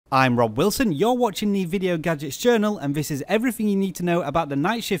I'm Rob Wilson, you're watching the Video Gadgets Journal, and this is everything you need to know about the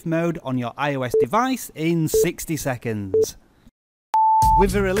night shift mode on your iOS device in 60 seconds.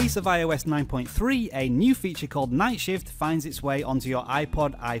 With the release of iOS 9.3, a new feature called Night Shift finds its way onto your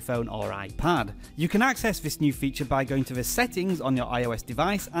iPod, iPhone or iPad. You can access this new feature by going to the settings on your iOS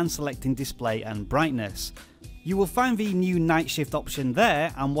device and selecting display and brightness. You will find the new night shift option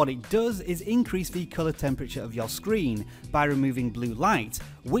there, and what it does is increase the colour temperature of your screen by removing blue light,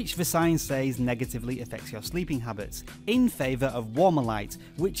 which the science says negatively affects your sleeping habits, in favour of warmer light,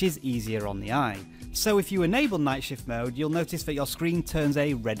 which is easier on the eye. So if you enable night shift mode, you'll notice that your screen turns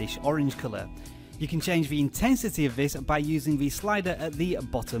a reddish orange colour. You can change the intensity of this by using the slider at the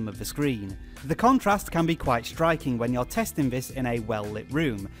bottom of the screen. The contrast can be quite striking when you're testing this in a well-lit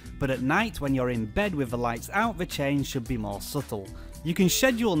room, but at night when you're in bed with the lights out, the change should be more subtle. You can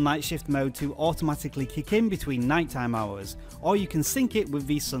schedule night shift mode to automatically kick in between nighttime hours, or you can sync it with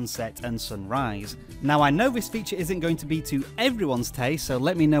the sunset and sunrise. Now I know this feature isn't going to be to everyone's taste, so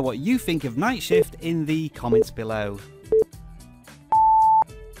let me know what you think of night shift in the comments below.